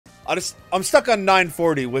I'm stuck on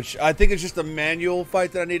 940, which I think is just a manual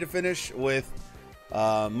fight that I need to finish with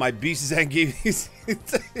my Beast Zangief.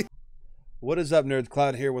 What is up, Nerds?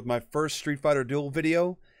 Cloud here with my first Street Fighter Duel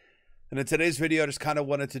video. And in today's video, I just kind of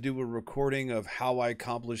wanted to do a recording of how I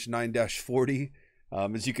accomplished 9-40.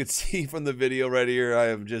 As you can see from the video right here, I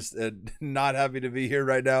am just not happy to be here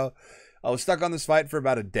right now. I was stuck on this fight for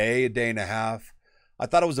about a day and a half. I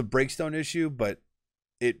thought it was a breakstone issue, but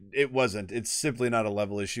it wasn't. It's simply not a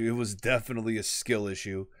level issue. It was definitely a skill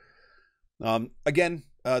issue. Again,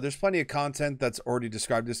 there's plenty of content that's already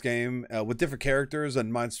described this game with different characters,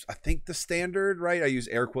 and mine's, I think, the standard, right? I use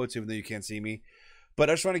air quotes even though you can't see me.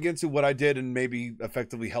 But I just want to get into what I did and maybe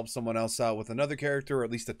effectively help someone else out with another character, or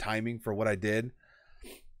at least the timing for what I did.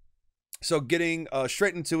 So getting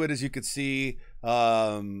straight into it, as you can see,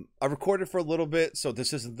 I recorded for a little bit, so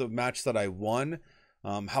this isn't the match that I won.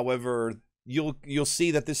 However, you'll see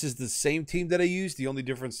that this is the same team that I used. The only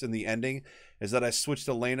difference in the ending is that I switched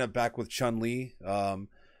Elena back with Chun-Li.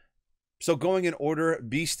 So going in order,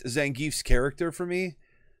 Beast Zangief's character for me,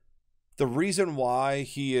 the reason why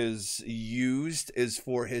he is used is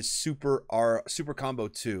for his super combo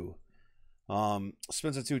 2.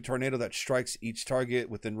 Spins a 2 tornado that strikes each target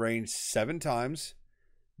within range 7 times,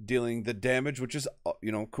 dealing the damage, which is,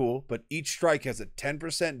 you know, cool, but each strike has a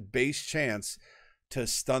 10% base chance to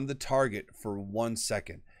stun the target for 1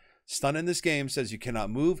 second. Stun in this game says you cannot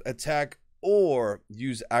move, attack, or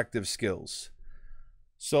use active skills.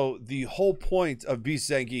 So the whole point of Beast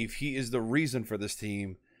Zangief, he is the reason for this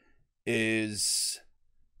team, is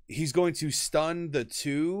he's going to stun the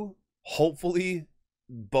 2, hopefully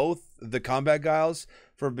both the combat guiles,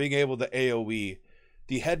 from being able to AoE.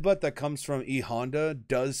 The headbutt that comes from E Honda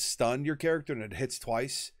does stun your character and it hits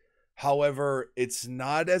twice. However, it's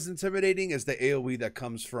not as intimidating as the AoE that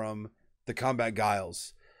comes from the combat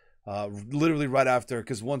guiles. Literally right after,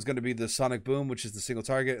 because one's going to be the Sonic Boom, which is the single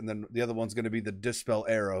target, and then the other one's going to be the Dispel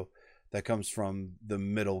Arrow that comes from the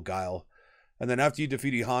middle guile. And then after you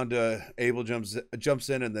defeat E Honda, Abel jumps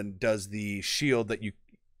in and then does the shield that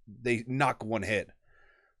they knock one hit,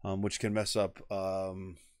 which can mess up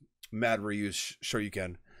Mad Ryu's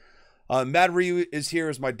Shoryuken. Mad Ryu is here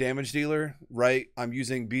as my damage dealer, right? I'm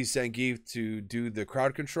using Beast Zangief to do the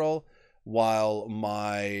crowd control, while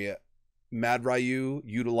my Mad Ryu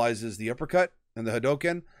utilizes the uppercut and the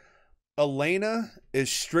Hadoken. Elena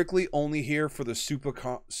is strictly only here for the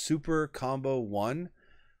super combo 1.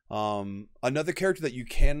 Another character that you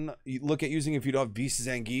can look at using if you don't have Beast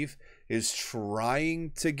Zangief is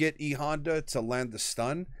trying to get E Honda to land the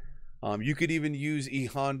stun. You could even use E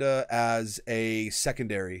Honda as a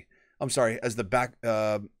secondary. I'm sorry, as the back,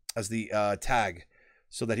 as the tag,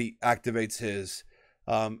 so that he activates his.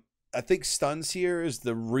 I think stuns here is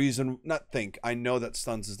the reason. Not think. I know that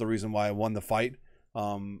stuns is the reason why I won the fight.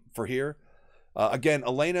 For here, again,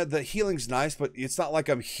 Elena, the healing's nice, but it's not like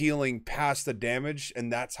I'm healing past the damage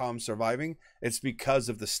and that's how I'm surviving. It's because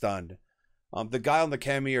of the stun. The guy on the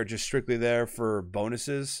Kami are just strictly there for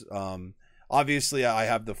bonuses. Obviously, I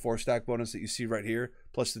have the 4-stack bonus that you see right here,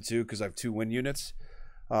 plus the 2 because I have 2 win units.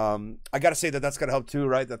 I gotta say that's gonna help too,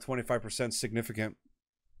 right? That 25% significant.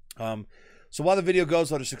 So while the video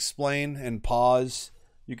goes, I'll just explain and pause.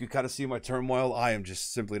 You can kind of see my turmoil. I am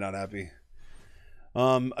just simply not happy.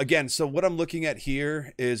 Again, so what I'm looking at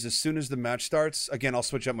here is as soon as the match starts, again, I'll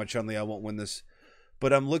switch up my Chun-Li. I won't win this,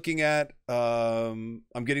 but I'm looking at, I'm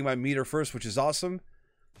getting my meter first, which is awesome.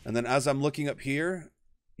 And then as I'm looking up here,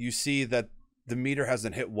 you see that the meter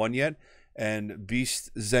hasn't hit 1 yet. And Beast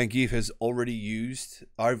Zangief has already used,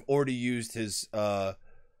 I've already used his a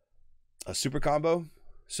super combo.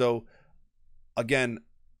 So again,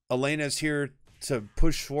 Elena is here to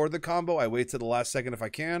push for the combo. I wait to the last second if I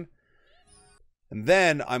can. And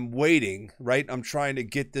then I'm waiting, right? I'm trying to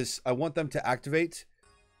get this. I want them to activate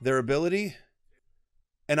their ability.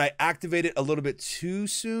 And I activate it a little bit too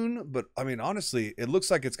soon. But I mean, honestly, it looks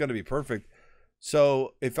like it's going to be perfect.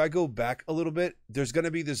 So if I go back a little bit, there's going to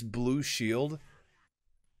be this blue shield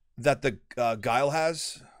that the Guile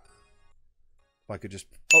has. If I could just,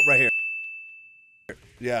 oh, right here.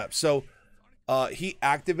 Yeah, so he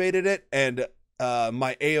activated it, and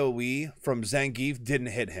my AoE from Zangief didn't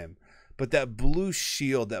hit him. But that blue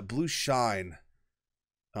shield, that blue shine,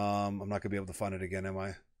 I'm not going to be able to find it again, am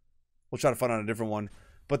I? We'll try to find it on a different one.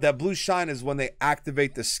 But that blue shine is when they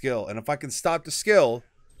activate the skill. And if I can stop the skill,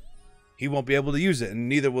 he won't be able to use it, and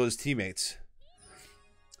neither will his teammates.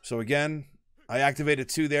 So again, I activated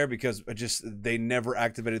 2 there because they never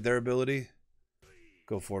activated their ability.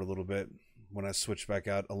 Go for it a little bit when I switch back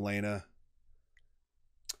out Elena.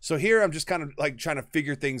 So here I'm just kind of like trying to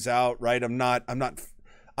figure things out, right?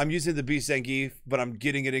 I I'm using the Beast Zangief, but I'm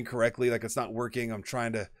getting it incorrectly. Like, it's not working. I'm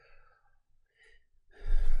trying to...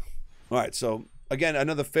 All right, so, again,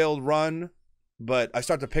 another failed run, but I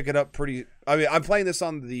start to pick it up pretty... I mean, I'm playing this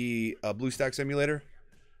on the BlueStacks emulator.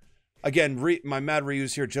 Again, my Mad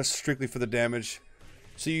Ryu's here just strictly for the damage.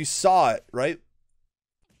 So you saw it, right?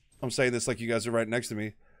 I'm saying this like you guys are right next to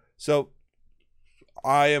me. So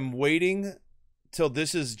I am waiting till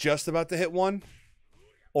this is just about to hit one,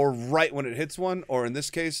 or right when it hits one, or in this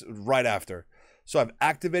case, right after. So I've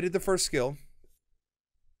activated the first skill,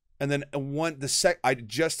 and then I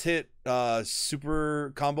just hit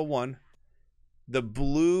Super Combo 1. The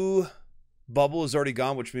blue bubble is already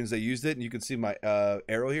gone, which means they used it, and you can see my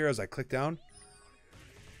arrow here as I click down.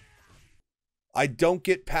 I don't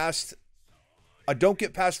get past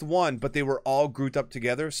one, but they were all grouped up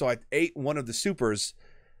together, so I ate one of the supers,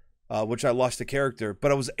 which I lost a character,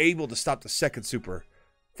 but I was able to stop the second super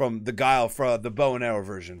from the Guile, from the bow and arrow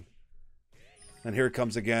version. And here it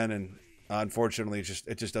comes again, and unfortunately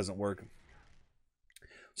it just doesn't work.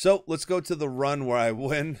 So let's go to the run where I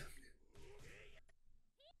win.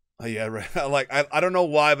 Oh, yeah, right. I don't know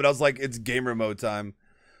why, but I was like, it's gamer mode time.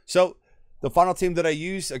 So the final team that I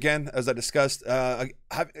used, again, as I discussed, have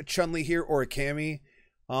a Chun-Li here or a Cammy.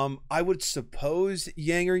 I would suppose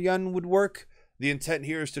Yang or Yun would work. The intent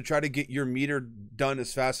here is to try to get your meter done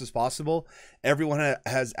as fast as possible. Everyone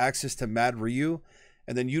has access to Mad Ryu,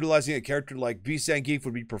 and then utilizing a character like Beast Zangief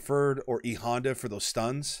would be preferred, or E Honda for those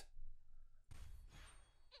stuns.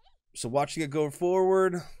 So watching it go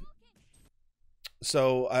forward.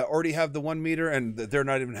 So I already have the 1 meter, and they're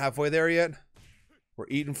not even halfway there yet. We're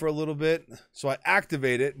eating for a little bit. So I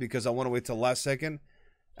activate it because I want to wait till the last second.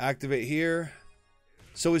 Activate here.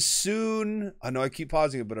 So as soon... I know I keep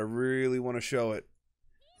pausing it, but I really want to show it.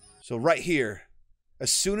 So right here.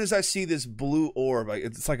 As soon as I see this blue orb,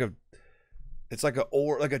 it's like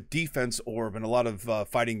a defense orb in a lot of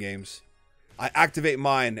fighting games. I activate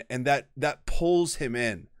mine, and that pulls him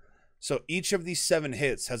in. So each of these 7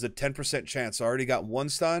 hits has a 10% chance. I already got 1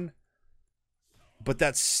 stun, but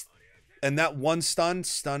that 1 stun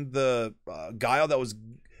stunned the Guile that was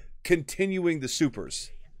continuing the supers.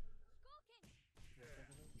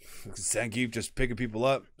 Zangief just picking people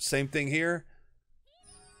up. Same thing here.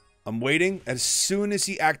 I'm waiting. As soon as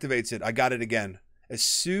he activates it, I got it again. As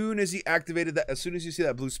soon as he activated that, as soon as you see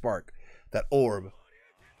that blue spark, that orb.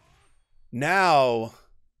 Now,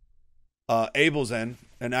 Abel's in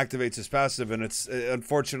and activates his passive, and it's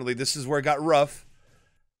unfortunately this is where it got rough.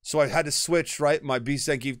 So I had to switch, right? My Beast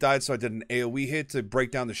Zangief died, so I did an AoE hit to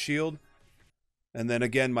break down the shield. And then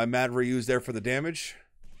again, my Mad Ryu's there for the damage.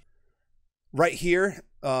 Right here,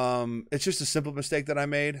 it's just a simple mistake that I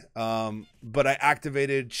made. But I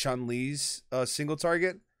activated Chun-Li's single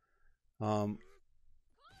target. When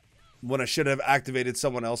I should have activated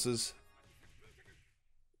someone else's.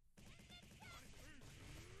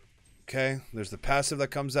 Okay, there's the passive that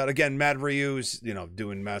comes out. Again, Mad Ryu's,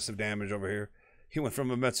 doing massive damage over here. He went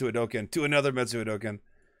from a Metsu Hadoken to another Metsu Hadoken.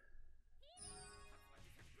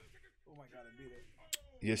 Oh my god, I beat it.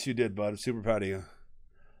 Yes, you did, bud. I'm super proud of you.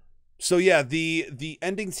 So yeah, the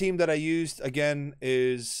ending team that I used, again,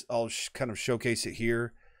 is... I'll kind of showcase it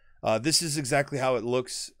here. This is exactly how it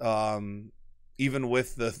looks, even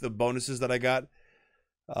with the bonuses that I got.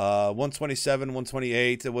 127,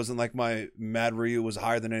 128. It wasn't like my Mad Ryu was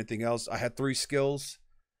higher than anything else. I had 3 skills.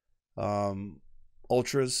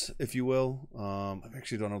 Ultras, if you will. I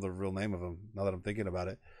actually don't know the real name of them now that I'm thinking about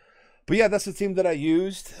it. But yeah, that's the team that I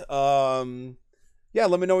used. Yeah,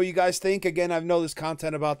 let me know what you guys think. Again, I know there's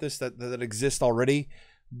content about this that exists already,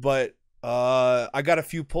 but I got a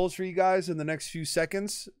few polls for you guys in the next few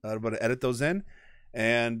seconds. I'm going to edit those in,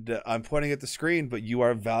 and I'm pointing at the screen, but you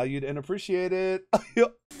are valued and appreciated.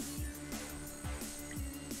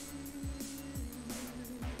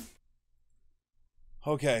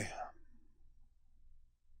 Okay.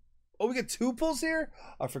 Oh, we get 2 pulls here?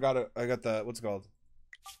 I forgot it. I got the... What's it called?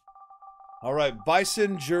 All right.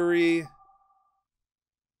 Bison, Jury,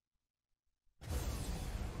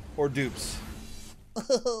 or dupes.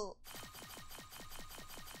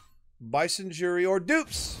 Bison, Jury, or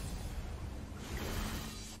dupes.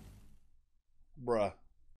 Bruh.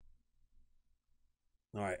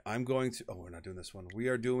 All right. I'm going to... Oh, we're not doing this one. We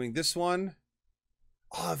are doing this one.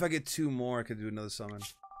 Oh, if I get 2 more, I could do another summon.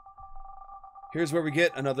 Here's where we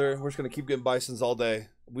get another... We're just going to keep getting Bisons all day.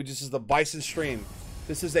 This is the Bison stream.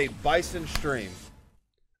 This is a Bison stream.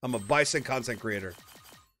 I'm a Bison content creator.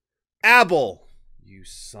 Abel! You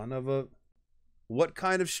son of a... What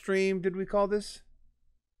kind of stream did we call this?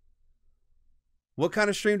 What kind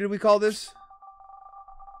of stream did we call this?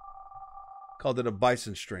 Called it a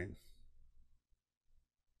Bison stream.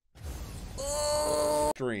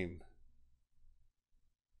 Stream.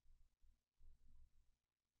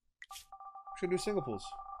 Should do single pools.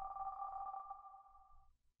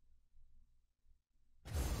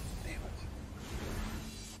 Damn it.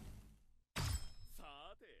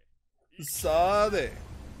 Sade.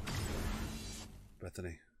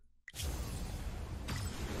 Bethany.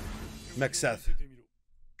 Mexeth.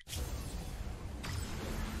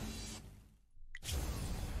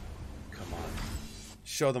 Come on.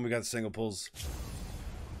 Show them we got single pulls.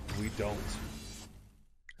 We don't.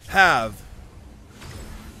 Have.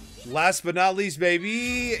 Last but not least,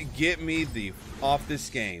 baby. Get me the off this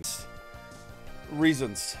game.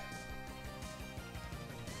 Reasons.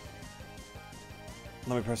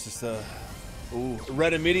 Let me press this. Ooh,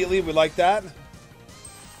 red immediately. We like that.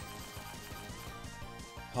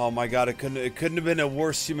 Oh my god! It couldn't have been a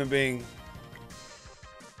worse human being.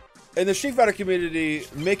 In the Street Fighter community,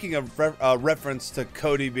 making a reference to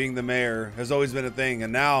Cody being the mayor has always been a thing,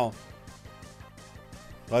 and now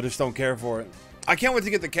I just don't care for it. I can't wait to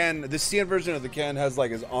get the Ken. The CN version of the Ken has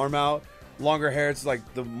like his arm out, longer hair. It's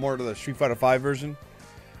like the more to the Street Fighter 5 version.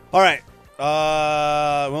 All right,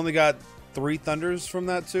 we only got 3 thunders from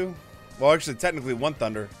that too. Well, actually, technically 1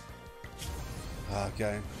 thunder.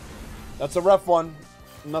 Okay, that's a rough one.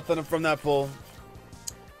 Nothing from that pull.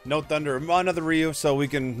 No thunder. Another Ryu, so we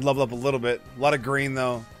can level up a little bit. A lot of green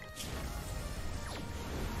though.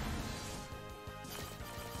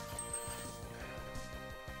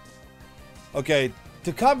 Okay,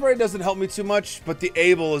 the copyright doesn't help me too much, but the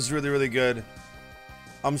Able is really, really good.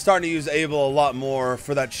 I'm starting to use Able a lot more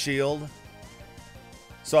for that shield.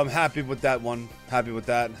 So I'm happy with that one. Happy with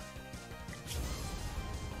that.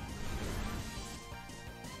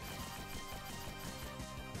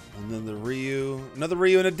 And then the Ryu. Another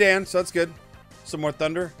Ryu and a dance, so that's good. Some more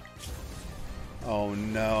thunder. Oh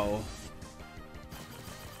no.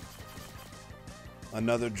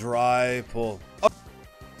 Another dry pull. Oh.